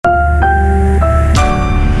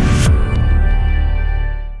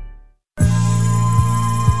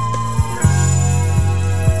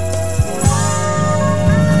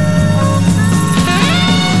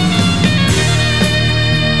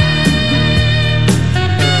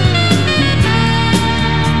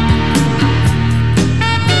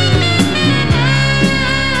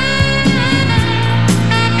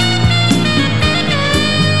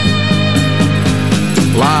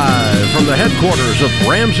headquarters of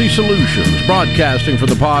Ramsey Solutions, broadcasting from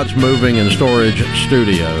the Pods Moving and Storage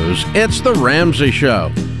Studios. It's The Ramsey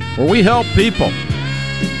Show, where we help people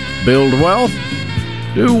build wealth,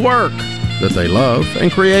 do work that they love,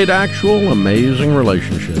 and create actual amazing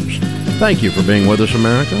relationships. Thank you for being with us,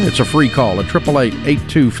 America. It's a free call at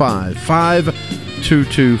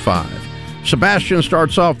 888-825-5225. Sebastian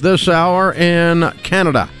starts off this hour in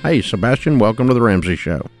Canada. Hey, Sebastian, welcome to The Ramsey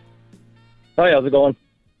Show. Hi, how's it going?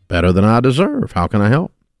 Better than I deserve. How can I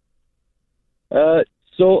help?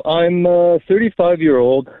 So I'm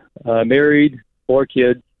 35-year-old, married, 4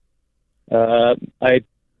 kids. I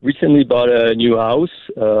recently bought a new house,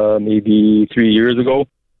 maybe 3 years ago.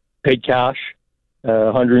 Paid cash,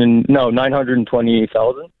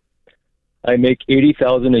 $928,000. I make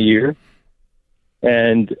 $80,000 a year,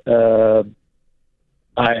 and I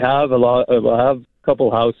have a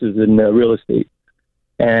couple houses in real estate,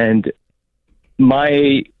 and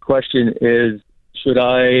my question is, should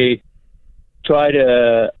I try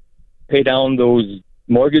to pay down those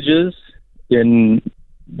mortgages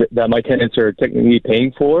that my tenants are technically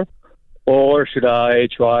paying for, or should I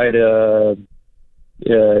try to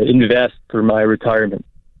invest for my retirement?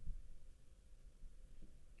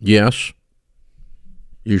 Yes,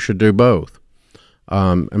 you should do both.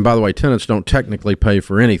 And by the way, tenants don't technically pay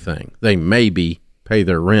for anything. They maybe pay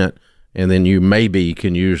their rent, and then you maybe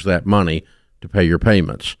can use that money to pay your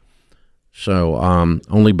payments. So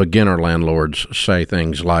only beginner landlords say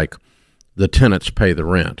things like the tenants pay the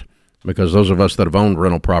rent, because those of us that have owned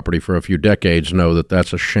rental property for a few decades know that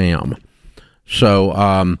that's a sham.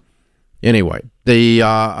 So anyway,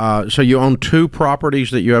 so you own 2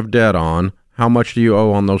 properties that you have debt on. How much do you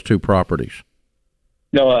owe on those 2 properties?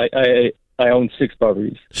 No, I own 6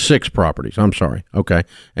 properties. 6 properties. I'm sorry. Okay.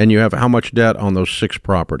 And you have how much debt on those 6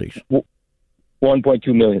 properties?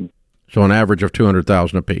 $1.2 million. So an average of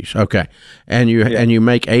 $200,000 apiece. Okay. And you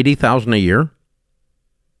make $80,000 a year?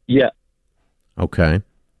 Yeah. Okay.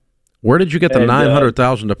 Where did you get the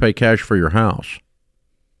 $900,000 to pay cash for your house?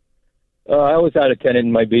 I was at a tenant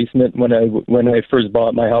in my basement when I first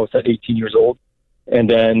bought my house at 18 years old, and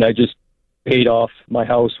then I just paid off my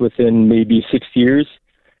house within maybe 6 years,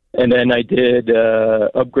 and then I did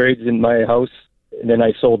upgrades in my house, and then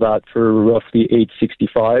I sold that for roughly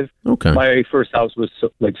 $865. Okay. My first house was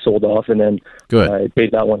sold off, and then I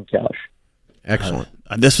paid that one cash. Excellent.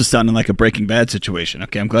 This was sounding like a Breaking Bad situation.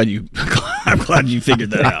 Okay, I'm glad you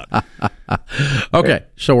figured that out. Okay,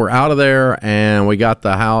 so we're out of there, and we got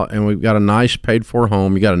the house, and we've got a nice paid-for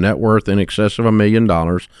home. You got a net worth in excess of $1 million.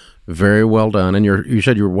 Very well done. And you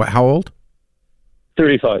said you were how old?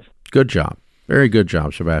 35. Good job. Very good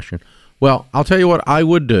job, Sebastian. Well, I'll tell you what I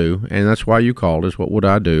would do, and that's why you called, is what would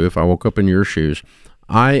I do if I woke up in your shoes.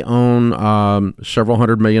 I own several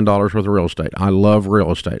 $100 million worth of real estate. I love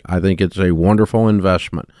real estate. I think it's a wonderful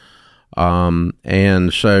investment.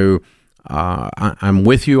 And so I'm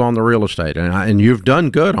with you on the real estate. And you've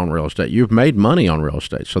done good on real estate. You've made money on real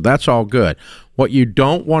estate. So that's all good. What you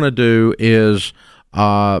don't want to do is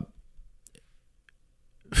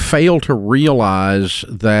fail to realize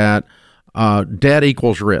that debt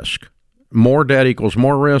equals risk. More debt equals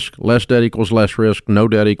more risk. Less debt equals less risk. No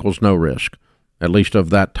debt equals no risk, at least of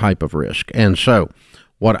that type of risk. And so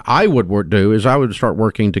what I would do is I would start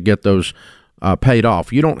working to get those paid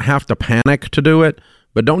off. You don't have to panic to do it,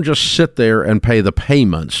 but don't just sit there and pay the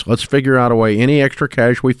payments. Let's figure out a way. Any extra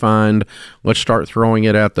cash we find, let's start throwing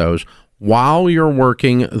it at those while you're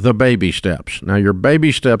working the baby steps. Now, your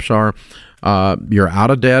baby steps are you're out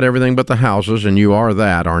of debt, everything but the houses, and you are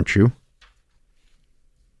that, aren't you?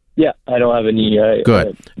 Yeah, I don't have any.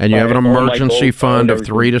 Good. And you have an emergency fund of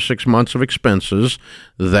 3 to 6 months of expenses.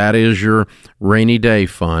 That is your rainy day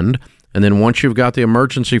fund. And then once you've got the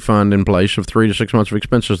emergency fund in place of 3 to 6 months of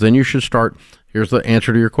expenses, then you should start, here's the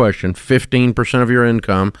answer to your question, 15% of your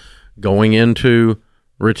income going into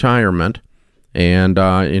retirement. And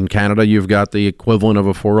in Canada, you've got the equivalent of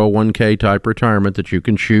a 401k type retirement that you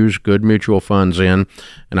can choose good mutual funds in.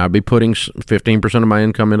 And I'd be putting 15% of my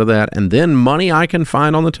income into that. And then money I can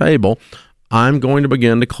find on the table, I'm going to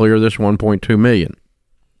begin to clear this $1.2 million.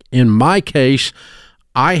 In my case,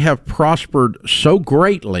 I have prospered so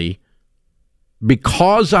greatly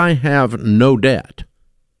because I have no debt.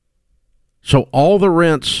 So all the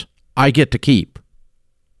rents I get to keep.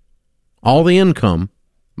 All the income,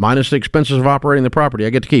 minus the expenses of operating the property, I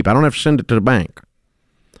get to keep. I don't have to send it to the bank.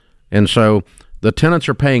 And so the tenants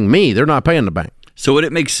are paying me. They're not paying the bank. So would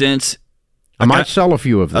it make sense? I might sell a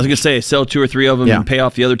few of them. I was going to say, sell 2 or 3 of them and pay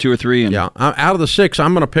off the other 2 or 3. And... Yeah. Out of the 6,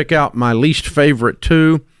 I'm going to pick out my least favorite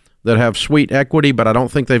 2 that have sweet equity, but I don't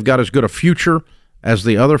think they've got as good a future as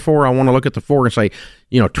the other 4. I want to look at the 4 and say,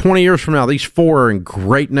 20 years from now, these 4 are in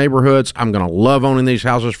great neighborhoods. I'm going to love owning these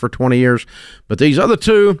houses for 20 years. But these other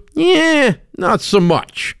 2, not so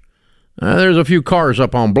much. There's a few cars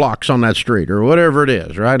up on blocks on that street or whatever it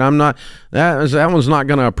is, right? That one's not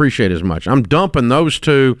going to appreciate as much. I'm dumping those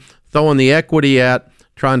 2, throwing the equity at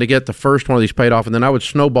trying to get the first one of these paid off, and then I would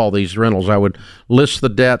snowball these rentals. I would list the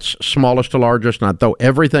debts, smallest to largest, and I'd throw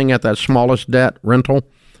everything at that smallest debt rental,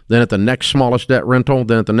 then at the next smallest debt rental,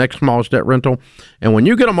 then at the next smallest debt rental. And when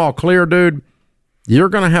you get them all clear, dude, you're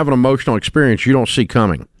going to have an emotional experience you don't see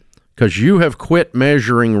coming because you have quit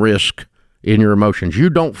measuring risk in your emotions.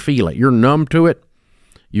 You don't feel it. You're numb to it.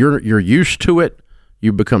 You're used to it.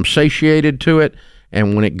 You become satiated to it.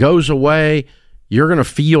 And when it goes away, you're going to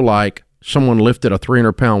feel like someone lifted a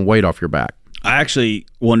 300-pound weight off your back. I actually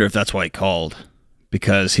wonder if that's why he called,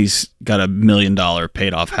 because he's got $1 million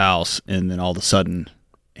paid off house, and then all of a sudden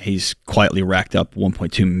he's quietly racked up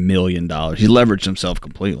 $1.2 million. He leveraged himself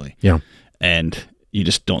completely. Yeah. And you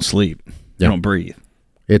just don't sleep. You don't breathe.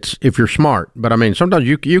 It's if you're smart, but I mean, sometimes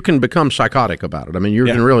you can become psychotic about it. I mean, you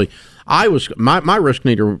can really. My risk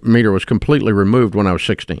meter was completely removed when I was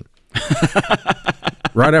 16.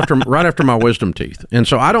 right after my wisdom teeth, and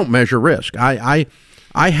so I don't measure risk. I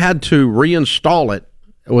had to reinstall it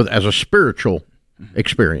as a spiritual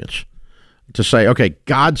experience to say, okay,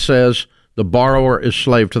 God says the borrower is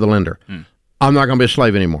slave to the lender. I'm not going to be a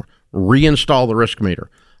slave anymore. Reinstall the risk meter.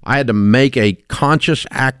 I had to make a conscious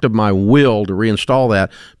act of my will to reinstall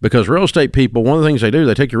that, because real estate people, one of the things they do,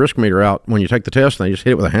 they take your risk meter out when you take the test and they just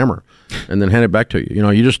hit it with a hammer and then hand it back to you.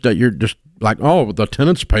 You're just like, oh, the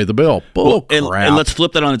tenants pay the bill. Bullcrap. And let's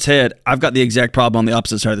flip that on its head. I've got the exact problem on the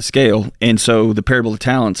opposite side of the scale. And so the parable of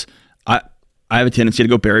talents, I have a tendency to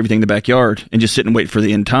go bury everything in the backyard and just sit and wait for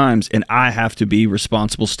the end times. And I have to be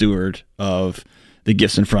responsible steward of the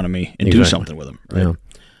gifts in front of me and do something with them. Right? Yeah.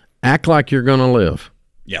 Act like you're going to live.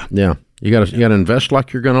 Yeah. You got to invest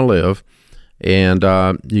like you're going to live, and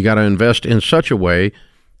you got to invest in such a way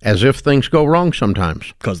as if things go wrong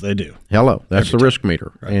sometimes. Because they do. Hello, that's the risk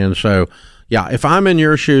meter. Right. And so, if I'm in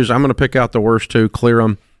your shoes, I'm going to pick out the worst 2, clear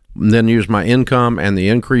them, and then use my income and the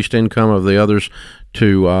increased income of the others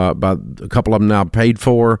to, by a couple of them now paid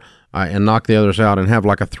for, and knock the others out and have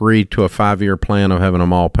like a 3 to 5 year plan of having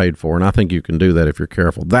them all paid for. And I think you can do that if you're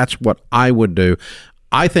careful. That's what I would do.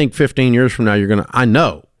 I think 15 years from now, I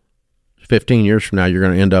know 15 years from now, you're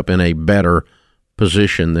going to end up in a better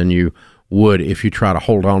position than you would if you try to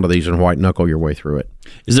hold on to these and white knuckle your way through it.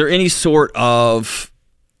 Is there any sort of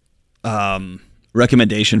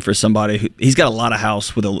recommendation for somebody who, he's got a lot of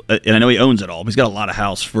house and I know he owns it all, but he's got a lot of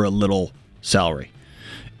house for a little salary.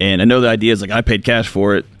 And I know the idea is like, I paid cash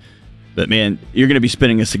for it, but man, you're going to be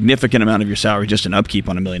spending a significant amount of your salary just in upkeep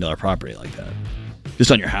on $1 million property like that,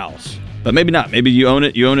 just on your house. But maybe not. Maybe you own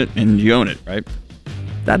it, and you own it, right?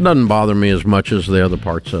 That doesn't bother me as much as the other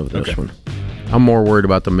parts of this one. I'm more worried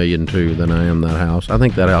about the $1.2 million than I am that house. I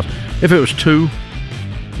think that house, if it was $2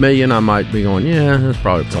 million, I might be going, that's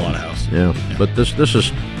probably a lot of house. Yeah. But this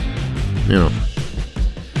is,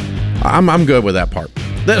 I'm good with that part.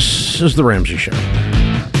 This is the Ramsey Show.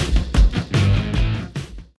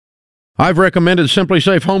 I've recommended Simply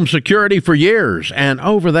Safe Home Security for years, and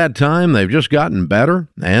over that time, they've just gotten better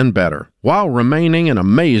and better, while remaining an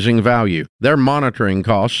amazing value. Their monitoring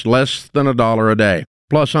costs less than $1 a day.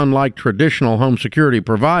 Plus, unlike traditional home security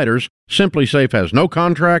providers, Simply Safe has no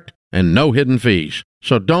contract and no hidden fees.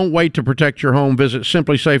 So don't wait to protect your home. Visit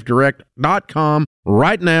simplysafedirect.com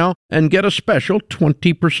right now and get a special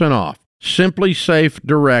 20% off.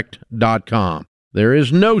 simplysafedirect.com. There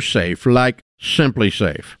is no safe like Simply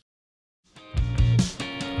Safe.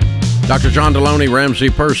 Dr. John Deloney, Ramsey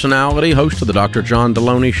personality, host of the Dr. John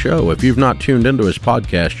Deloney Show. If you've not tuned into his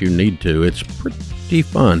podcast, you need to. It's pretty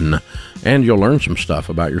fun. And you'll learn some stuff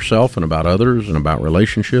about yourself and about others and about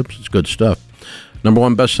relationships. It's good stuff.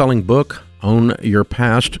 #1 best-selling book, Own Your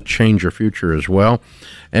Past, Change Your Future as well.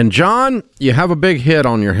 And John, you have a big hit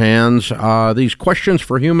on your hands. These questions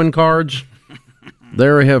for human cards,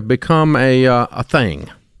 they have become a thing.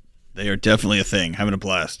 They are definitely a thing. Having a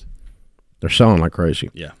blast. They're selling like crazy.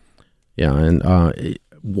 Yeah. Yeah, and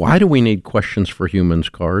why do we need questions for humans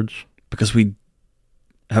cards? Because we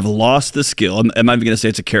have lost the skill. I'm not even going to say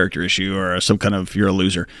it's a character issue or some kind of you're a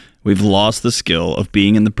loser. We've lost the skill of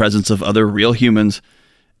being in the presence of other real humans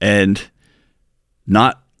and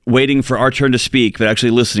not waiting for our turn to speak, but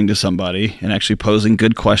actually listening to somebody and actually posing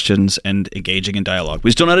good questions and engaging in dialogue. We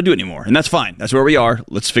just don't know how to do it anymore, and that's fine. That's where we are.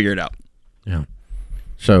 Let's figure it out. Yeah.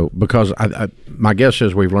 So, because my guess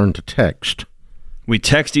is we've learned to text. We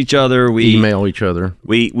text each other. We email each other.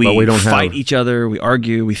 We don't fight each other. We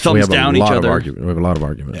argue. We thumbs down each other. We have a lot of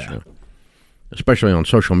arguments. Yeah. Especially on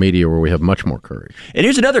social media where we have much more courage. And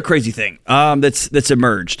here's another crazy thing that's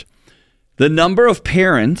emerged. The number of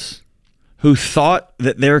parents who thought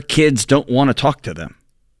that their kids don't want to talk to them.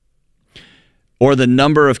 Or the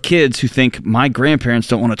number of kids who think my grandparents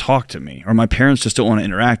don't want to talk to me or my parents just don't want to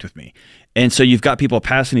interact with me. And so you've got people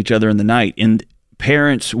passing each other in the night, and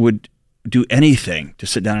parents would do anything to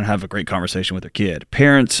sit down and have a great conversation with their kid.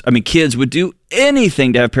 Kids would do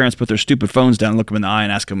anything to have parents put their stupid phones down, look them in the eye,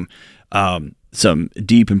 and ask them some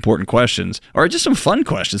deep, important questions, or just some fun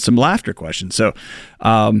questions, some laughter questions. So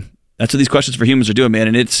that's what these questions for humans are doing, man.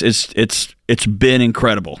 And it's been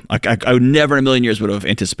incredible. I would never in a million years would have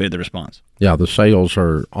anticipated the response. Yeah, the sales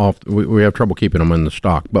are off. We have trouble keeping them in the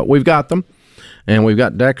stock, but we've got them, and we've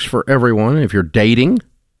got decks for everyone. If you're dating,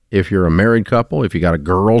 if you're a married couple, if you got a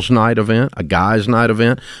girls' night event, a guys' night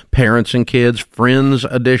event, parents and kids, friends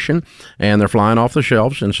edition, and they're flying off the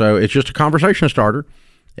shelves. And so it's just a conversation starter.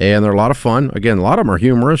 And they're a lot of fun. Again, a lot of them are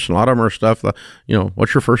humorous. A lot of them are stuff,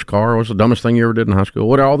 what's your first car? What's the dumbest thing you ever did in high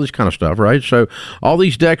school? All this kind of stuff, right? So all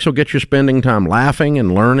these decks will get you spending time laughing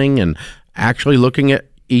and learning and actually looking at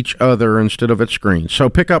each other instead of at screens. So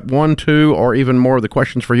pick up 1, 2, or even more of the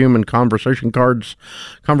Questions for Human conversation cards,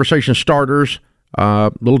 conversation starters.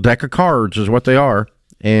 Little deck of cards is what they are.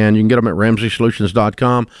 And you can get them at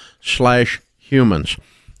RamseySolutions.com/humans.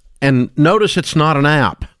 And notice it's not an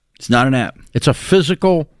app. It's not an app. It's a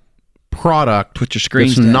physical product. Put your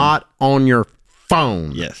screens down. It's not on your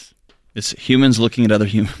phone. Yes. It's humans looking at other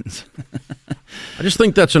humans. I just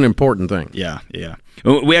think that's an important thing. Yeah.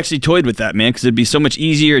 We actually toyed with that, man, because it'd be so much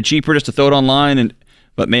easier and cheaper just to throw it online.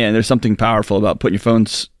 But man, there's something powerful about putting your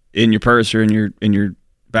phones in your purse or in your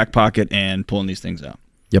back pocket and pulling these things out.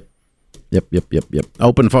 Yep.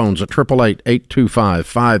 Open phones at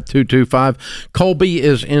 888-825-5225. Colby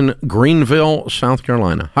is in Greenville, South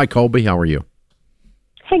Carolina. Hi, Colby. How are you?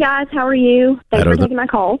 Hey, guys. How are you? Thanks for taking my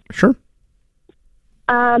call. Sure.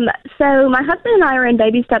 So my husband and I are in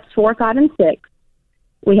baby steps 4, 5, and 6.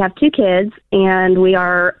 We have 2 kids, and we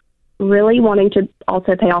are really wanting to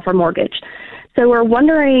also pay off our mortgage. So we're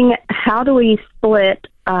wondering, how do we split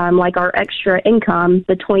our extra income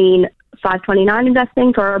between 529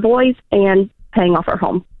 investing for our boys and paying off our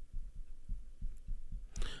home?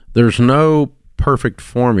 There's no perfect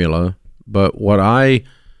formula, but what I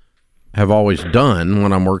have always done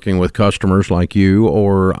when I'm working with customers like you,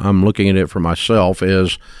 or I'm looking at it for myself,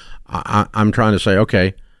 is I'm trying to say,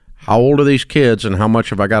 okay, how old are these kids and how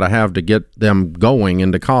much have I got to have to get them going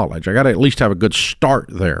into college? I got to at least have a good start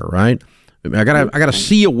there, right? I got to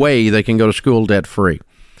see a way they can go to school debt free.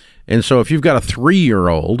 And so if you've got a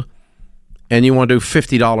 3-year-old and you want to do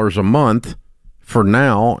 $50 a month for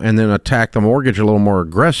now and then attack the mortgage a little more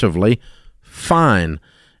aggressively, fine.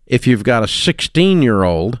 If you've got a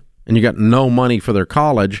 16-year-old and you got no money for their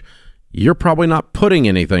college, you're probably not putting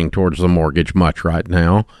anything towards the mortgage much right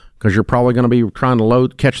now because you're probably going to be trying to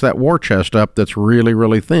catch that war chest up that's really,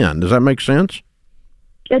 really thin. Does that make sense?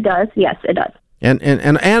 It does. Yes, it does.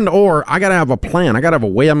 Or I got to have a plan. I got to have a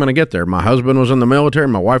way I'm going to get there. My husband was in the military.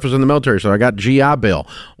 My wife was in the military, so I got GI Bill,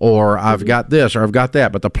 or I've got this, or I've got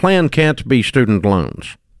that. But the plan can't be student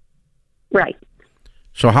loans. Right.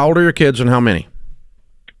 So how old are your kids and how many?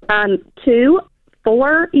 2,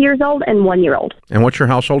 4 years old, and 1 year old. And what's your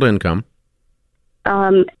household income?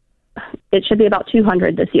 It should be about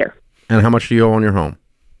 $200 this year. And how much do you owe on your home?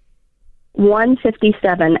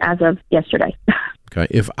 $157 as of yesterday. Okay,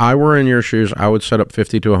 if I were in your shoes, I would set up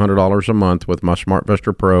 $50 to $100 a month with my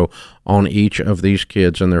SmartVestor Pro on each of these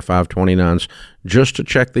kids and their 529s just to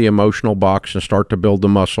check the emotional box and start to build the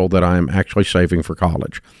muscle that I am actually saving for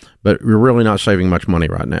college. But you're really not saving much money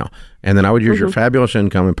right now. And then I would use your fabulous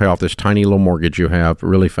income and pay off this tiny little mortgage you have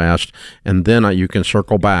really fast, and then you can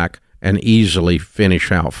circle back and easily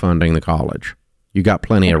finish out funding the college. You got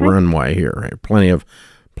plenty of runway here, plenty of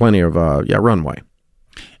runway.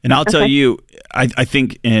 And I'll tell you, I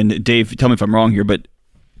think, and Dave, tell me if I'm wrong here, but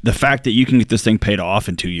the fact that you can get this thing paid off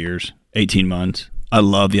in 2 years, 18 months, I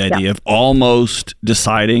love the idea of almost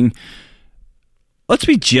deciding, let's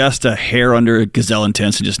be just a hair under gazelle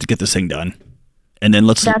intense and just to get this thing done. And then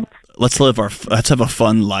let's have a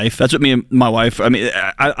fun life. That's what me and my wife,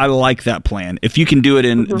 I like that plan. If you can do it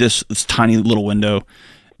in this tiny little window,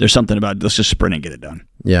 there's something about let's just sprint and get it done.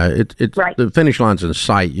 Yeah, it's right. The finish line's in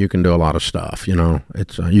sight. You can do a lot of stuff.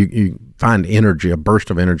 It's you find energy, a burst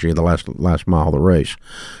of energy in the last mile of the race.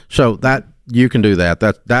 So that you can do that.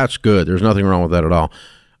 That's good. There's nothing wrong with that at all.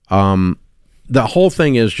 The whole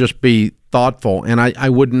thing is just be thoughtful, and I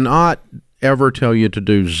would not ever tell you to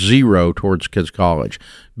do zero towards kids' college,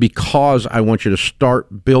 because I want you to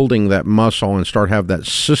start building that muscle and start have that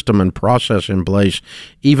system and process in place,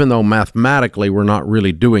 even though mathematically we're not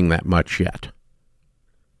really doing that much yet.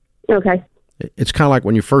 Okay. It's kind of like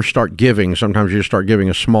when you first start giving, sometimes you just start giving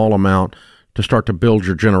a small amount to start to build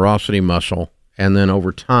your generosity muscle, and then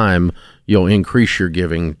over time you'll increase your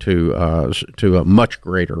giving to a much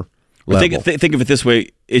greater level. Think of it this way.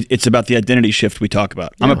 It's about the identity shift we talk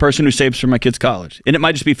about. Yeah. I'm a person who saves for my kids' college. And it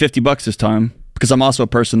might just be $50 this time, because I'm also a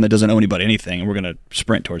person that doesn't owe anybody anything, and we're going to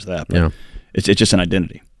sprint towards that. But yeah. It's just an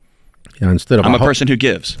identity. Yeah, I'm a person who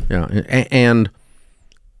gives. Yeah, and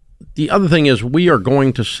the other thing is, we are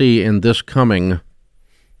going to see in this coming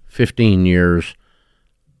 15 years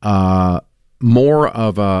more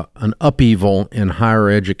of an upheaval in higher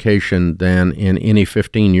education than in any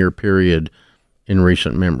 15-year period in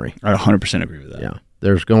recent memory. I 100% agree with that. Yeah.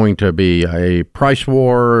 There's going to be a price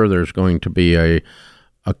war. There's going to be a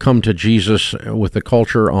come to Jesus with the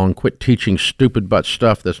culture on quit teaching stupid butt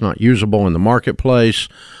stuff that's not usable in the marketplace.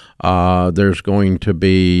 There's going to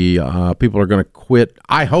be people are going to quit.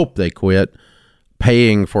 I hope they quit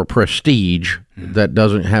paying for prestige that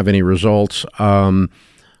doesn't have any results. We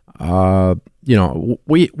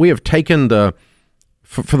have taken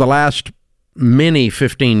for the last many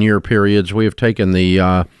 15-year periods, we have taken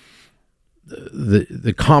the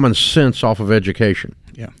common sense off of education.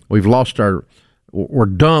 Yeah, we've lost we're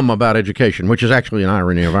dumb about education, which is actually an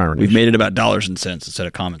irony of ironies. We've made it about dollars and cents instead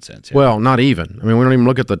of common sense. Yeah. Well, not even. I mean, we don't even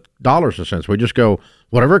look at the dollars and cents. We just go,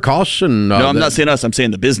 whatever it costs. And no, I'm not saying us. I'm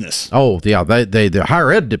saying the business. Oh, yeah. The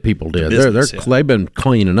higher ed people did. They've been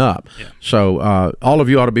cleaning up. Yeah. So all of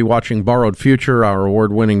you ought to be watching Borrowed Future, our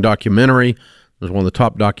award-winning documentary. It was one of the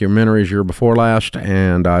top documentaries year before last,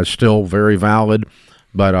 and still very valid.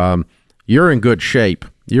 But you're in good shape.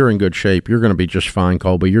 You're in good shape. You're going to be just fine,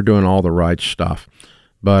 Colby. You're doing all the right stuff.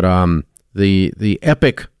 But the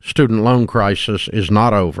epic student loan crisis is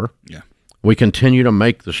not over. Yeah, we continue to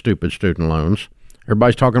make the stupid student loans.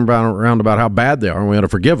 Everybody's talking around about how bad they are, and we ought to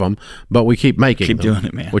forgive them, but we keep making them. Keep doing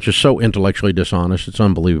it, man. Which is so intellectually dishonest. It's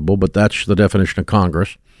unbelievable, but that's the definition of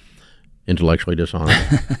Congress, intellectually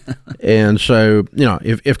dishonest. And so,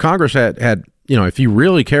 if Congress had if you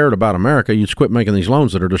really cared about America, you'd quit making these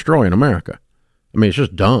loans that are destroying America. I mean, it's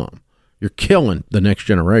just dumb. You're killing the next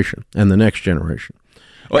generation and the next generation.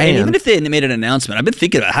 Well, and even if they made an announcement, I've been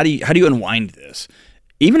thinking about how do you unwind this?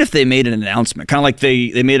 Even if they made an announcement, kind of like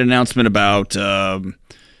they made an announcement about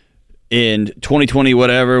in 2020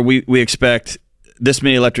 whatever we expect this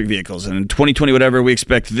many electric vehicles, and in 2020 whatever we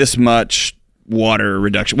expect this much water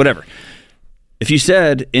reduction, whatever. If you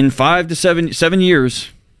said in 5 to 7 years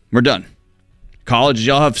we're done. Colleges,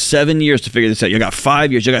 y'all have 7 years to figure this out. You got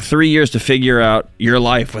 5 years. You got 3 years to figure out your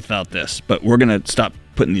life without this. But we're going to stop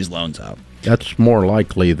putting these loans out. That's more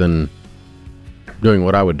likely than doing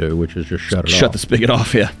what I would do, which is just shut it off. Shut the spigot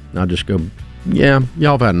off, yeah. I'll just go, yeah,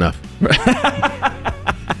 y'all have had enough.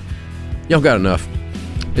 Y'all got enough.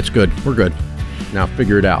 It's good. We're good. Now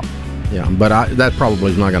figure it out. Yeah, but that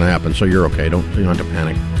probably is not going to happen, so you're okay. You don't have to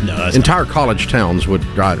panic. No, entire college towns would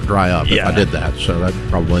dry up if I did that, so that's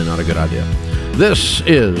probably not a good idea. This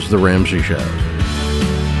is The Ramsey Show.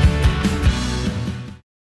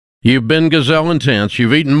 You've been gazelle intense.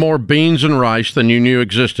 You've eaten more beans and rice than you knew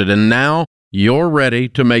existed, and now you're ready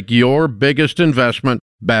to make your biggest investment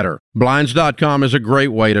better. Blinds.com is a great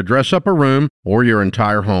way to dress up a room or your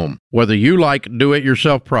entire home. Whether you like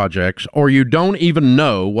do-it-yourself projects or you don't even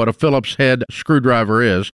know what a Phillips head screwdriver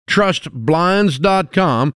is, trust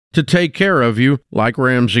Blinds.com to take care of you like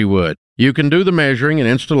Ramsey would. You can do the measuring and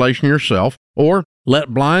installation yourself, or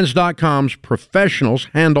let Blinds.com's professionals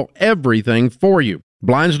handle everything for you.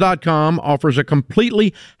 Blinds.com offers a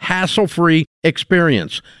completely hassle-free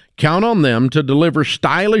experience. Count on them to deliver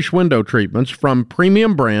stylish window treatments from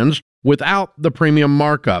premium brands without the premium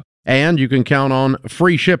markup. And you can count on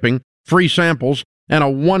free shipping, free samples, and a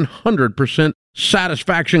 100%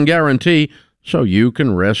 satisfaction guarantee so you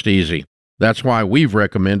can rest easy. That's why we've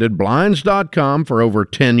recommended Blinds.com for over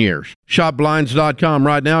 10 years. Shop Blinds.com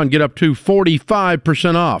right now and get up to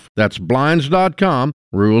 45% off. That's Blinds.com.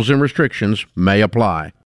 Rules and restrictions may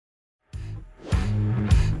apply.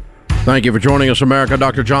 Thank you for joining us, America.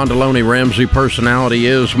 Dr. John Deloney, Ramsey Personality,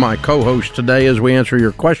 is my co-host today as we answer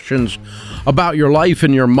your questions about your life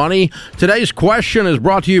and your money. Today's question is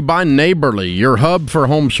brought to you by Neighborly, your hub for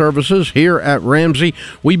home services. Here at Ramsey,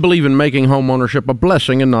 we believe in making home ownership a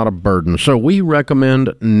blessing and not a burden. So we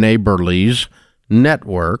recommend Neighborly's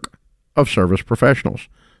network of service professionals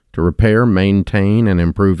to repair, maintain, and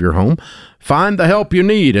improve your home. Find the help you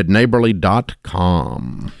need at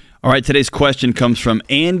neighborly.com. All right, today's question comes from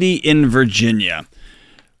Andy in Virginia.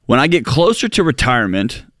 When I get closer to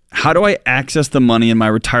retirement, how do I access the money in my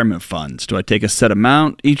retirement funds? Do I take a set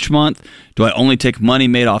amount each month? Do I only take money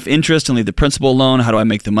made off interest and leave the principal alone? How do I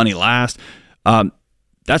make the money last?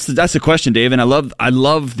 That's the question, Dave. And I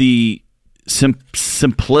love the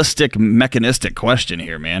simplistic, mechanistic question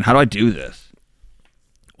here, man. How do I do this?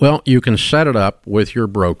 Well, you can set it up with your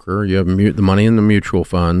broker. You have the money in the mutual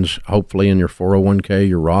funds, hopefully in your 401k,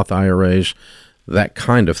 your Roth IRAs, that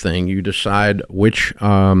kind of thing. You decide which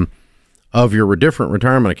of your different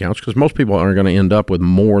retirement accounts, because most people are going to end up with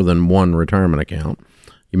more than one retirement account.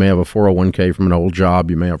 You may have a 401k from an old job.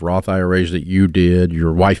 You may have Roth IRAs that you did.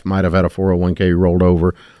 Your wife might have had a 401k rolled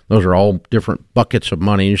over. Those are all different buckets of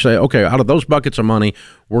money. And you say, okay, out of those buckets of money,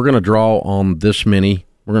 we're going to draw on this many.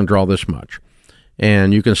 We're going to draw this much.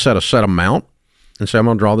 And you can set a set amount and say, I'm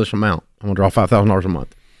going to draw this amount. I'm going to draw $5,000 a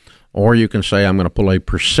month. Or you can say, I'm going to pull a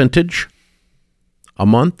percentage a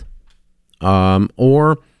month.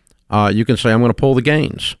 Or you can say, I'm going to pull the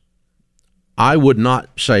gains. I would not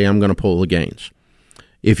say I'm going to pull the gains.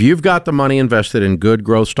 If you've got the money invested in good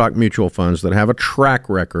growth stock mutual funds that have a track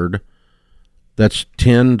record that's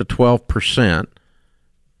 10 to 12%,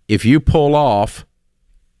 if you pull off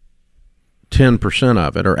 10%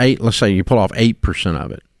 of it, or let's say you pull off 8%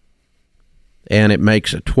 of it, and it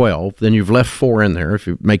makes it 12, then you've left 4 in there. If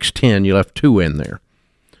it makes 10, you left 2 in there.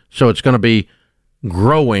 So it's going to be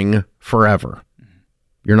growing forever.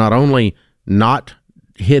 You're not only not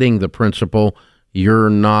hitting the principal, you're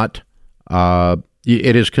not, it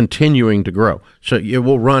is continuing to grow. So it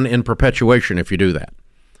will run in perpetuation if you do that.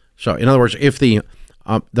 So in other words, if the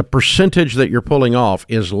percentage that you're pulling off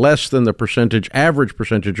is less than the average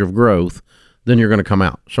percentage of growth, then you're going to come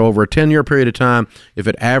out. So over a 10-year period of time, if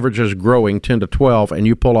it averages growing 10 to 12 and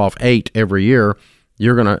you pull off 8 every year,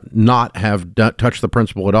 you're going to not have touched the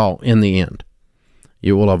principal at all in the end.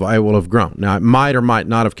 It will have grown. Now, it might or might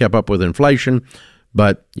not have kept up with inflation,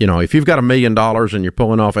 but if you've got $1 million and you're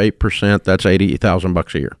pulling off 8%, that's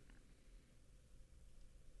 $80,000 a year.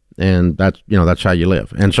 And that's how you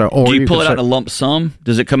live. And so, or do you pull it out in a lump sum?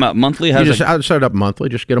 Does it come out monthly? I'd set it up monthly.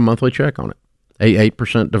 Just get a monthly check on it.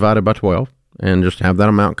 8% divided by 12, and just have that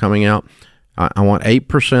amount coming out. I want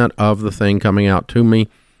 8% of the thing coming out to me.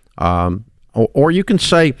 Or you can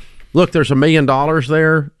say, look, there's $1 million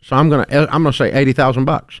there, so I'm gonna say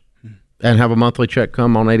 $80,000 and have a monthly check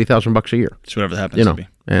come on $80,000 a year. It's whatever that happens to be.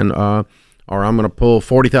 And or I'm going to pull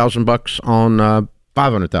 $40,000 on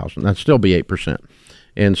 $500,000. That'd still be 8%.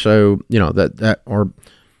 And so, I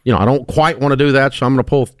don't quite want to do that, so I'm going to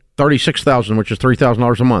pull $36,000, which is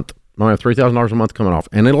 $3,000 a month. I have $3,000 a month coming off,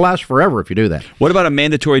 and it'll last forever if you do that. What about a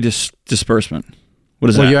mandatory disbursement? What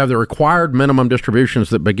is that? Well, you have the required minimum distributions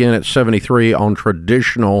that begin at 73 on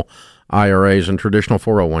traditional IRAs and traditional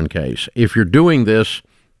 401ks. If you're doing this,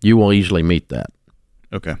 you will easily meet that.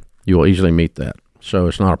 Okay. You will easily meet that. So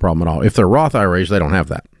it's not a problem at all. If they're Roth IRAs, they don't have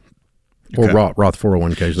that. Or Okay. Roth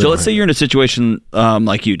 401ks. So let's say you're in a situation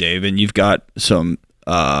like you, Dave, and you've got some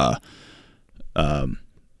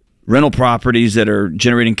rental properties that are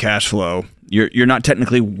generating cash flow. You're not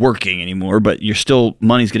technically working anymore, but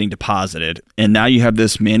money's getting deposited, and now you have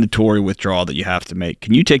this mandatory withdrawal that you have to make.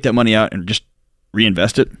 Can you take that money out and just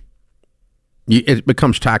reinvest it? It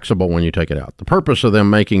becomes taxable when you take it out. The purpose of them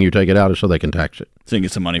making you take it out is so they can tax it. So you can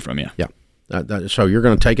get some money from you. Yeah. So you're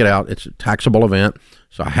going to take it out. It's a taxable event.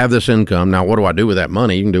 So I have this income. Now, what do I do with that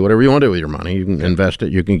money? You can do whatever you want to do with your money. You can invest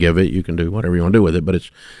it. You can give it. You can do whatever you want to do with it. But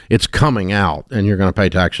it's coming out, and you're going to pay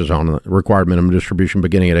taxes on the required minimum distribution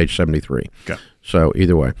beginning at age 73. Okay. So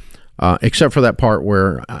either way, except for that part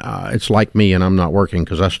where it's like me and I'm not working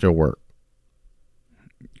because I still work.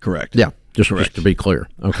 Correct. Yeah. Just to be clear.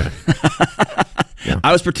 Okay. Yeah.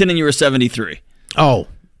 I was pretending you were 73. Oh.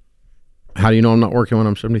 How do you know I'm not working when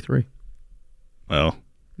I'm 73? Well,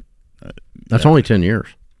 that's only 10 years.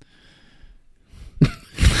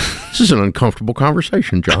 This is an uncomfortable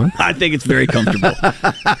conversation, John. I think it's very comfortable.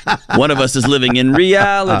 One of us is living in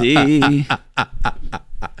reality.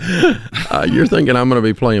 You're thinking I'm going to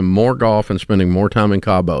be playing more golf and spending more time in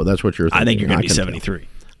Cabo. That's what you're thinking. I think you're going to be 73.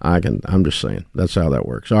 I'm just saying. That's how that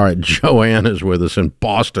works. All right, Joanne is with us in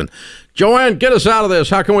Boston. Joanne, get us out of this.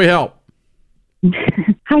 How can we help?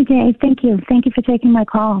 Hi, Dave. Thank you. Thank you for taking my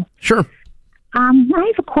call. Sure. I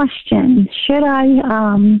have a question. Should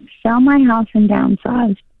I sell my house and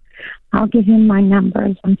downsize? I'll give you my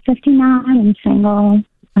numbers. I'm 59 and single.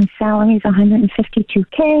 My salary is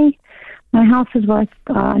 $152K. My house is worth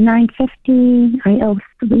 $950. I owe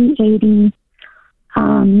 $380.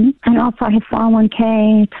 And also I have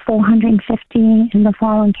 401K. It's $450 in the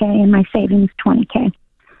 401K, and my savings $20K.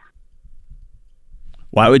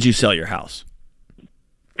 Why would you sell your house?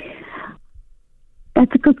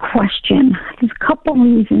 That's a good question. There's a couple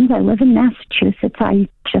reasons. I live in Massachusetts.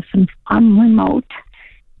 I'm remote.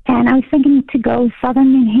 And I was thinking to go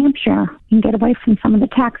southern New Hampshire and get away from some of the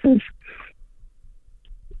taxes.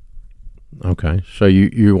 Okay. So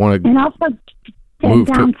you want to... And also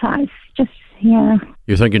downsize.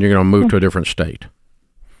 You're thinking you're going to move to a different state?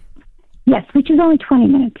 Yes, which is only 20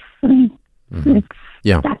 minutes. I mean, it's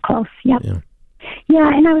that close. Yep. Yeah,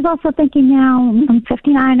 and I was also thinking now, I'm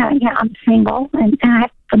 59, I'm single, and I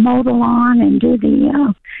have to mow the lawn and do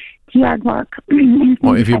the yard work.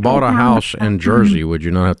 Well, if you bought a house in Jersey, would you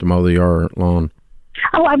not have to mow the yard lawn?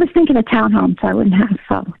 Oh, I was thinking a townhome, so I wouldn't have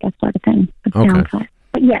that sort of thing. Downside.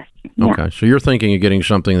 But yes. Yeah. Okay, so you're thinking of getting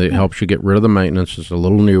something that helps you get rid of the maintenance, is a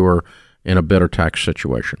little newer, in a better tax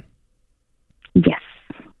situation. Yes.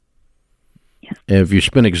 If you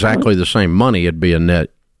spend exactly the same money, it'd be a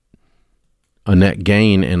net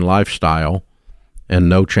gain in lifestyle and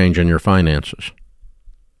no change in your finances.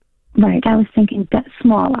 Right. I was thinking that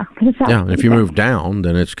smaller. And if you move down,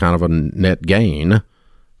 then it's kind of a net gain.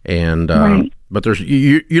 And but there's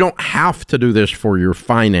you don't have to do this for your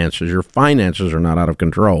finances. Your finances are not out of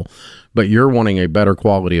control, but you're wanting a better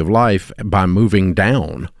quality of life by moving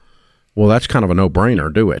down. Well, that's kind of a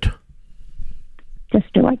no-brainer. Do it.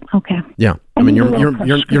 Just do it. Okay. Yeah. I mean, you're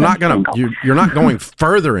not going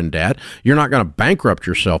further in debt. You're not going to bankrupt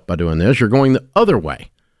yourself by doing this. You're going the other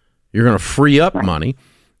way. You're going to free up money,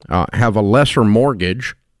 have a lesser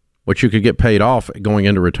mortgage, which you could get paid off going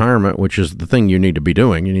into retirement, which is the thing you need to be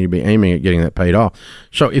doing. You need to be aiming at getting that paid off.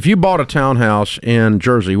 So if you bought a townhouse in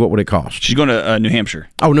Jersey, what would it cost? She's going to New Hampshire.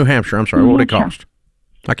 Oh, New Hampshire. I'm sorry. What would it cost?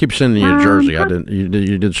 I keep sending you to Jersey.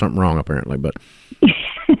 You did something wrong apparently, but.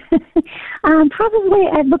 Probably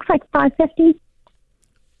it looks like $550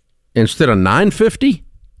 instead of $950.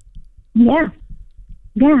 Yeah,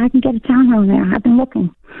 I can get a townhome there. I've been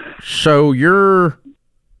looking. So you're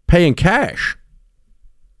paying cash?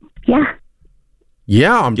 Yeah,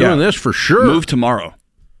 I'm doing this for sure. Move tomorrow.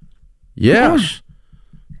 Yes.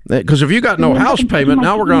 Because if you got no house payment,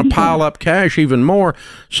 now we're going to pile up cash even more.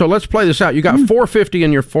 So let's play this out. You got $450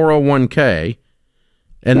 in your 401k,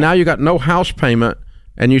 and now you got no house payment.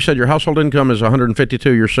 And you said your household income is $152.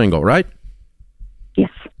 You're single, right?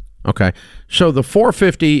 Yes. Okay. So the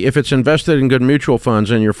 $450, if it's invested in good mutual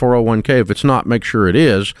funds in your 401k, if it's not, make sure it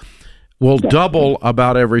is, will double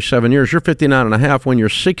about every 7 years. You're 59 and a half. When you're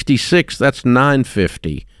 66, that's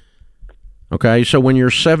 $950. Okay. So when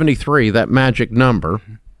you're 73, that magic number.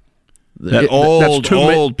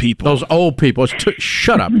 Old people. Those old people.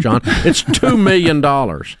 Shut up, John. It's $2 million.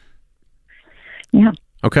 Yeah.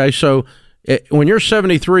 Okay. So when you're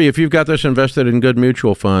 73, if you've got this invested in good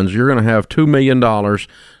mutual funds, you're going to have $2 million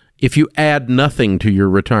if you add nothing to your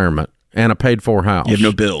retirement and a paid-for house. You have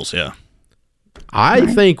no bills, yeah. I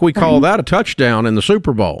think we call that a touchdown in the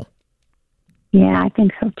Super Bowl. Yeah, I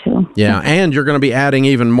think so, too. Yeah, and you're going to be adding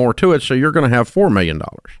even more to it, so you're going to have $4 million.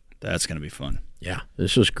 That's going to be fun. Yeah,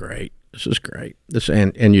 this is great.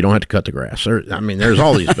 And you don't have to cut the grass. There's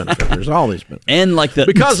all these benefits. And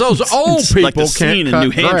because those old people like the scene can't cut in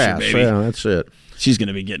New Hampshire, grass. baby. Yeah, that's it. She's going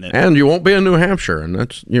to be getting it. And you won't be in New Hampshire, and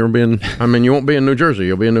you won't be in New Jersey.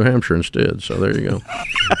 You'll be in New Hampshire instead. So there you go.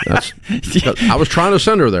 I was trying to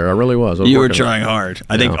send her there. I really was. You were trying hard.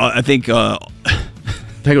 I think it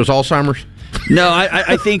was Alzheimer's. No,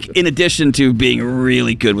 I think in addition to being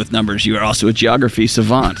really good with numbers, you are also a geography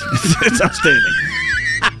savant. It's outstanding.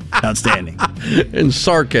 Outstanding. And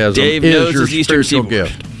sarcasm Dave is knows your his Eastern spiritual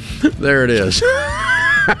Seaboard. gift. There it is.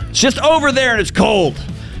 It's just over there and it's cold.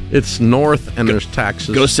 It's north and there's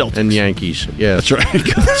taxes. Go Celtics. And Yankees. Yes. That's right.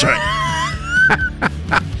 That's right.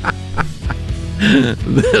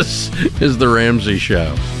 This is The Ramsey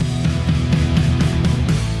Show.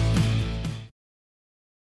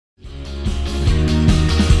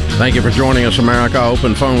 Thank you for joining us, America.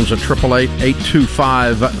 Open phones at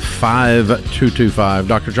 888-825-5225.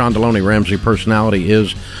 Dr. John Deloney, Ramsey Personality,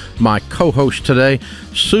 is my co-host today.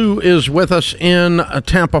 Sue is with us in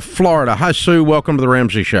Tampa, Florida. Hi, Sue. Welcome to The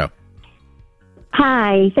Ramsey Show.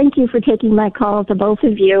 Hi. Thank you for taking my call, to both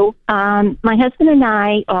of you. My husband and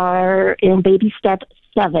I are in baby step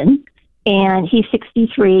 7, and he's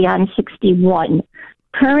 63. I'm 61.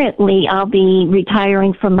 Currently, I'll be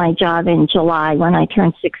retiring from my job in July when I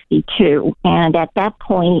turn 62. And at that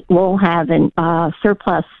point, we'll have a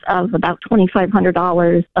surplus of about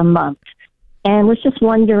 $2,500 a month. And was just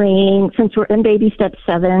wondering, since we're in baby step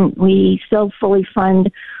 7, we still fully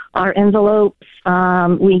fund our envelopes.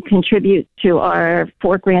 We contribute to our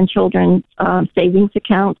 4 grandchildren's savings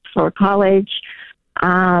accounts for college.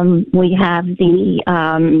 We have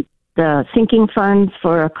the sinking funds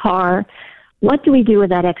for a car. What do we do with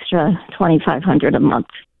that extra $2,500 a month?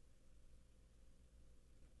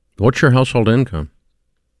 What's your household income?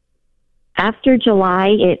 After July,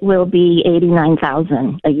 it will be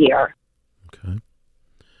 $89,000 a year. Okay.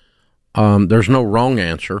 There's no wrong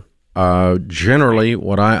answer. Generally,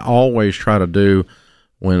 what I always try to do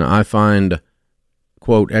when I find,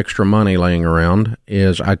 quote, extra money laying around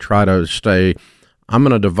is I try to I'm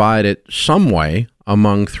going to divide it some way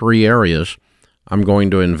among three areas. I'm going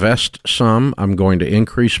to invest some, I'm going to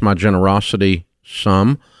increase my generosity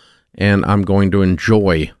some, and I'm going to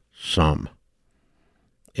enjoy some.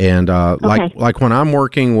 And like when I'm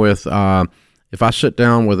working with, if I sit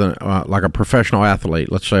down with like a professional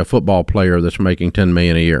athlete, let's say a football player that's making $10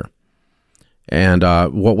 million a year, and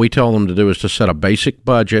what we tell them to do is to set a basic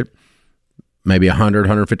budget, maybe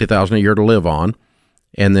 $150,000 a year to live on,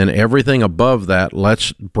 and then everything above that,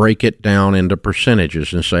 let's break it down into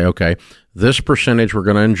percentages and say, okay, this percentage we're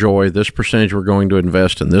going to enjoy, this percentage we're going to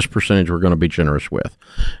invest, and this percentage we're going to be generous with.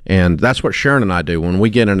 And that's what Sharon and I do. When we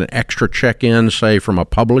get an extra check in, say from a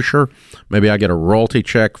publisher, maybe I get a royalty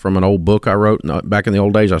check from an old book I wrote back in the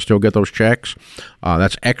old days. I still get those checks.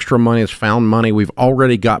 That's extra money. It's found money. We've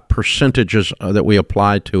already got percentages that we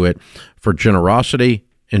apply to it for generosity,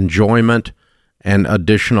 enjoyment, and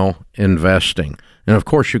additional investing. And of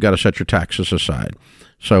course, you've got to set your taxes aside.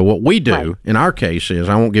 So what we do in our case is,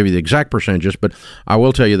 I won't give you the exact percentages, but I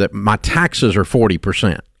will tell you that my taxes are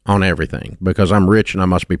 40% on everything because I'm rich and I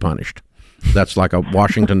must be punished. That's like a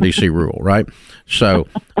Washington, D.C. rule, right? So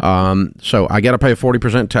I got to pay a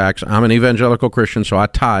 40% tax. I'm an evangelical Christian, so I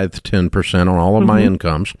tithe 10% on all of my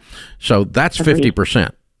incomes. So that's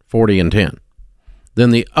 50%, 40 and 10.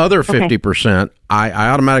 Then the other 50%, I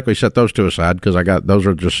automatically set those two aside because those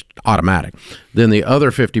are just automatic. Then the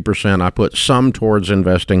other 50%, I put some towards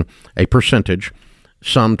investing, a percentage,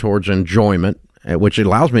 some towards enjoyment, which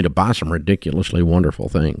allows me to buy some ridiculously wonderful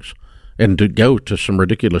things and to go to some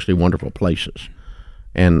ridiculously wonderful places.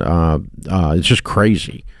 And it's just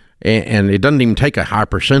crazy. And it doesn't even take a high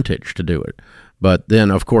percentage to do it. But then,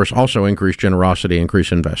 of course, also increase generosity,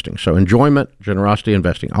 increase investing. So enjoyment, generosity,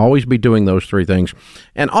 investing. Always be doing those three things.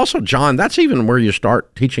 And also, John, that's even where you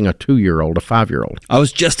start teaching a 2-year-old, a 5-year-old. I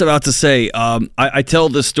was just about to say, I tell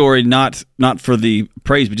this story not for the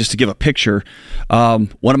praise, but just to give a picture. One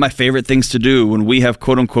of my favorite things to do when we have,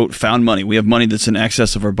 quote unquote, found money, we have money that's in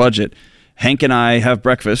excess of our budget. Hank and I have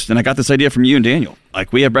breakfast, and I got this idea from you and Daniel.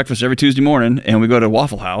 Like, we have breakfast every Tuesday morning, and we go to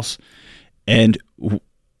Waffle House, and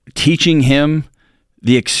teaching him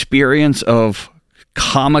the experience of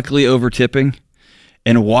comically over tipping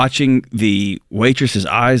and watching the waitress's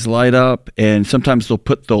eyes light up, and sometimes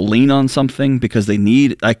they'll lean on something because they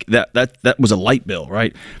need, like, that was a light bill,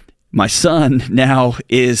 right? My son now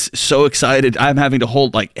is so excited. I'm having to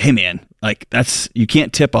hold, like, hey man, like, you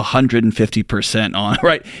can't tip 150% on,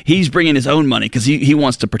 right? He's bringing his own money because he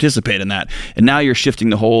wants to participate in that. And now you're shifting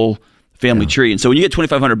the whole family tree. And so when you get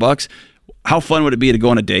 $2,500, how fun would it be to go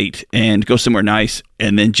on a date and go somewhere nice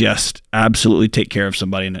and then just absolutely take care of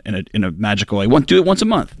somebody in a magical way? Do it once a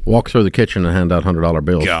month. Walk through the kitchen and hand out $100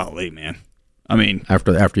 bills. Golly, man. I mean,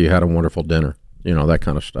 after you had a wonderful dinner, that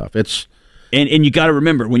kind of stuff. It's and you got to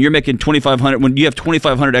remember, when you're making $2,500, when you have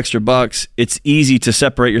 $2,500 extra bucks, it's easy to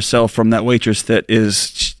separate yourself from that waitress that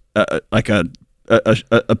is like a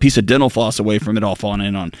piece of dental floss away from it all falling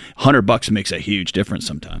in on. $100 makes a huge difference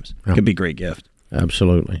sometimes. It could be a great gift.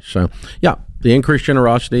 Absolutely. So, yeah, the increased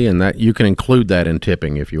generosity, and that you can include that in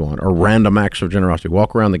tipping if you want, or random acts of generosity.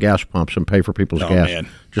 Walk around the gas pumps and pay for people's gas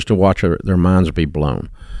just to watch their minds be blown.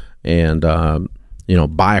 And,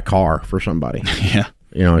 buy a car for somebody. Yeah.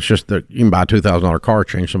 It's just that you can buy a $2,000 car,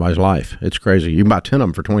 change somebody's life. It's crazy. You can buy 10 of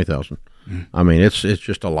them for $20,000. I mean, it's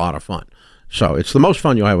just a lot of fun. So it's the most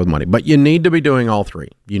fun you'll have with money. But you need to be doing all three.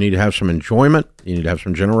 You need to have some enjoyment. You need to have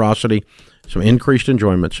some generosity, some increased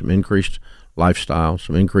enjoyment, some increased lifestyle,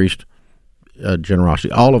 some increased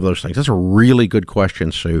generosity, all of those things. That's a really good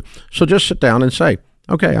question, Sue. So just sit down and say,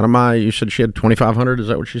 okay, out of you said she had 2,500. Is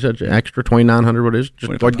that what she said? Extra 2,900. What it is? Just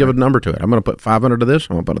go ahead and give a number to it. I'm going to put 500 of this.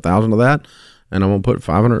 I'm going to put 1,000 of that, and I'm going to put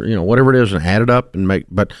 500. Whatever it is, and add it up and make.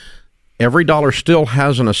 But every dollar still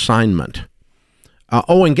has an assignment.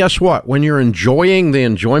 And guess what? When you're enjoying the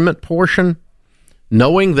enjoyment portion,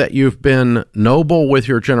 knowing that you've been noble with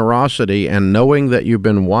your generosity and knowing that you've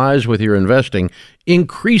been wise with your investing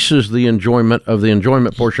increases the enjoyment of the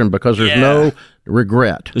enjoyment portion because there's no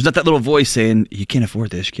regret. There's not that little voice saying, you can't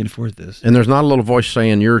afford this, you can't afford this. And there's not a little voice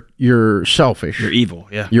saying you're selfish. You're evil,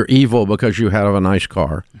 yeah. You're evil because you have a nice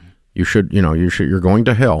car. You're going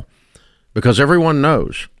to hell. Because everyone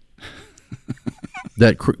knows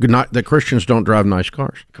that Christians don't drive nice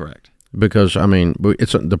cars. Correct. because I mean,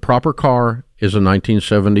 the proper car is a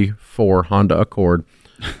 1974 Honda Accord,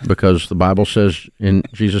 because the Bible says, and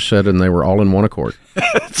Jesus said, and they were all in one accord.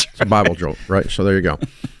 It's a Bible joke, right? So there you go.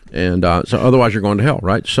 And so otherwise you're going to hell,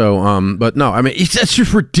 right? So, but no, I mean, that's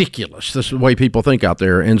just ridiculous. This is the way people think out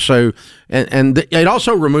there. And so, it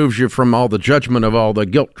also removes you from all the judgment of all the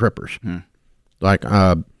guilt trippers. Like,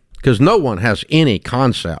 because no one has any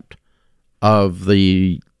concept of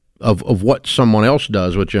what someone else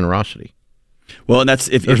does with generosity. Well, and that's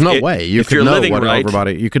there's no way you can know what right,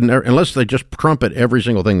 everybody you can, unless they just trumpet every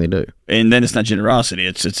single thing they do. And then it's not generosity;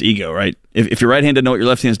 it's ego, right? If your right hand doesn't know what your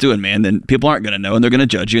left hand's doing, man, then people aren't going to know, and they're going to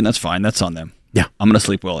judge you, and that's fine. That's on them. Yeah, I'm going to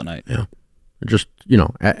sleep well at night. Yeah, just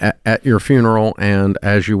at your funeral, and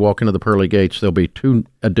as you walk into the pearly gates, there'll be 2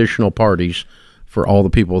 additional parties for all the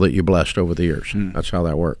people that you blessed over the years. That's how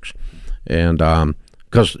that works. And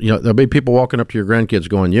because there'll be people walking up to your grandkids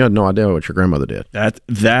going, "You had no idea what your grandmother did."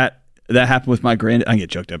 That happened with my granddad. I get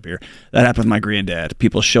choked up here. That happened with my granddad.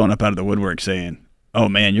 People showing up out of the woodwork saying, "Oh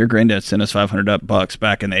man, your granddad sent us $500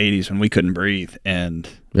 back in the '80s when we couldn't breathe, and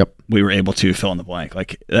we were able to fill in the blank."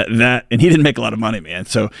 Like that, and he didn't make a lot of money, man.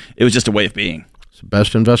 So it was just a way of being. It's the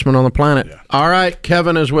best investment on the planet. Yeah. All right,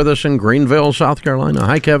 Kevin is with us in Greenville, South Carolina.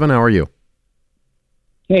 Hi, Kevin. How are you?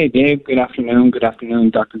 Hey, Dave. Good afternoon. Good afternoon,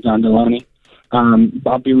 Dr. John Deloney.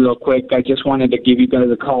 I'll be real quick. I just wanted to give you guys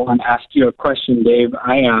a call and ask you a question, Dave.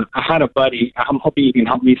 I had a buddy. I'm hoping you can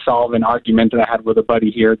help me solve an argument that I had with a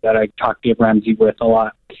buddy here that I talked Dave Ramsey with a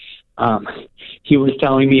lot. He was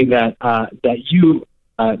telling me that I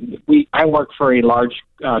work for a large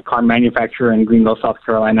car manufacturer in Greenville, South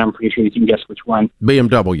Carolina. I'm pretty sure you can guess which one.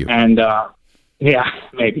 BMW. And yeah,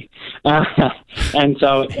 maybe. And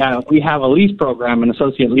so we have a lease program, an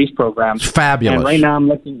associate lease program. It's fabulous. And right now I'm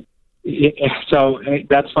looking. So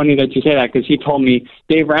that's funny that you say that, because he told me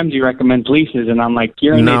Dave Ramsey recommends leases, and I'm like,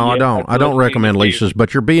 you're an idiot. I don't. I don't recommend leases,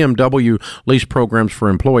 but your BMW lease programs for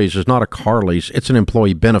employees is not a car lease; it's an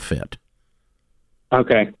employee benefit.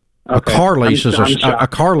 Okay. A car lease a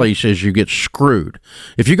car lease is you get screwed.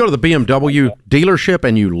 If you go to the BMW dealership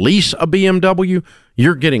and you lease a BMW,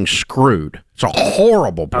 you're getting screwed. It's a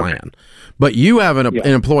horrible plan. But you have an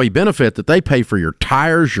employee benefit that they pay for your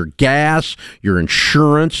tires, your gas, your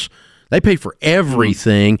insurance. They pay for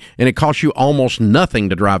everything, and it costs you almost nothing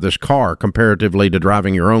to drive this car comparatively to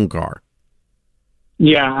driving your own car.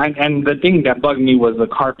 Yeah, and the thing that bugged me was the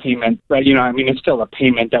car payment. But, it's still a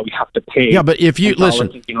payment that we have to pay. Yeah, but if you,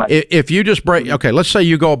 if you just break, okay, let's say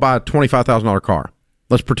you go buy a $25,000 car.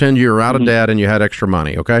 Let's pretend you're out of debt and you had extra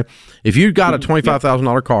money, okay? If you got a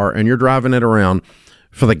 $25,000 car and you're driving it around,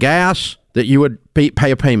 for the gas that you would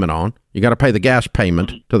pay a payment on, you got to pay the gas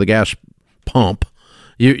payment to the gas pump.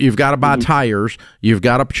 You've got to buy tires. You've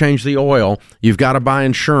got to change the oil. You've got to buy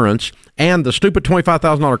insurance. And the stupid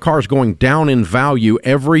 $25,000 car is going down in value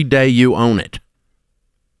every day you own it.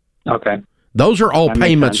 Okay. Those are all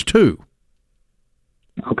payments too.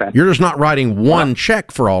 Okay. You're just not writing one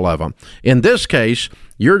check for all of them. In this case,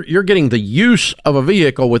 you're getting the use of a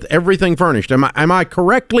vehicle with everything furnished. Am I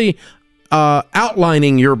correctly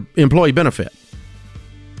outlining your employee benefit?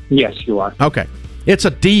 Yes, you are. Okay. It's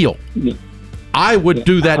a deal. Yeah. I would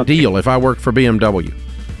do that deal if I worked for BMW,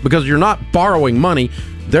 because you're not borrowing money.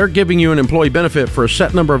 They're giving you an employee benefit for a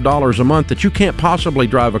set number of dollars a month that you can't possibly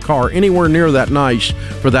drive a car anywhere near that nice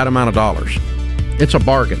for that amount of dollars. It's a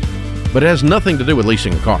bargain, but it has nothing to do with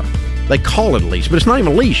leasing a car. They call it a lease, but it's not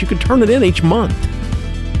even a lease. You can turn it in each month.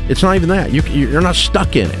 It's not even that. You're not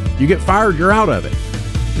stuck in it. You get fired, you're out of it.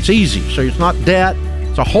 It's easy, so it's not debt.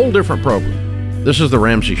 It's a whole different program. This is The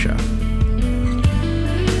Ramsey Show.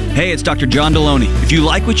 Hey, it's Dr. John Deloney. If you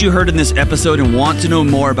like what you heard in this episode and want to know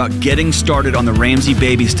more about getting started on the Ramsey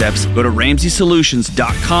baby steps, go to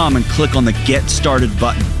RamseySolutions.com and click on the Get Started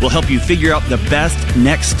button. We'll help you figure out the best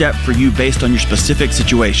next step for you based on your specific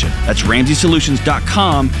situation. That's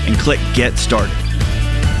RamseySolutions.com and click Get Started.